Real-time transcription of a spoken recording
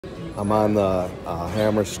I'm on the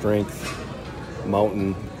Hammer Strength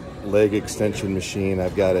mountain leg extension machine.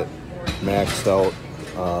 I've got it maxed out,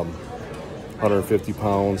 150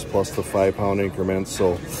 pounds plus the 5-pound increments,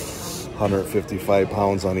 so 155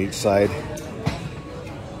 pounds on each side.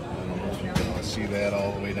 You can see that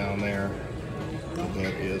all the way down there.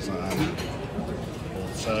 That is on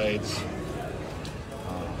both sides.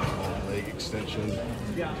 Leg extension.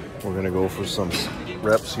 We're gonna go for some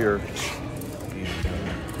reps here.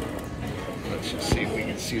 Let's just see if we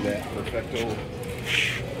can see that perfecto.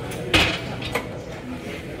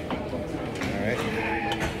 All right,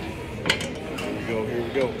 here we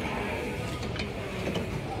go.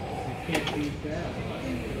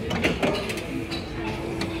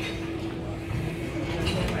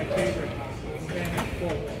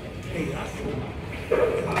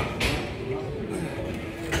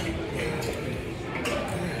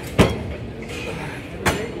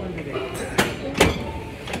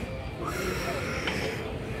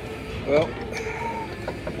 Well,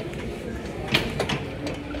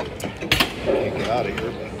 can't get out of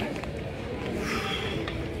here, but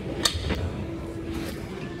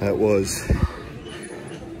that was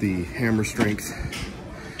the Hammer Strength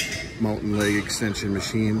mountain leg extension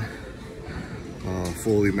machine,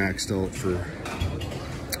 fully maxed out for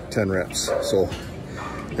 10 reps. So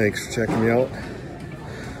thanks for checking me out.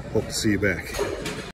 Hope to see you back.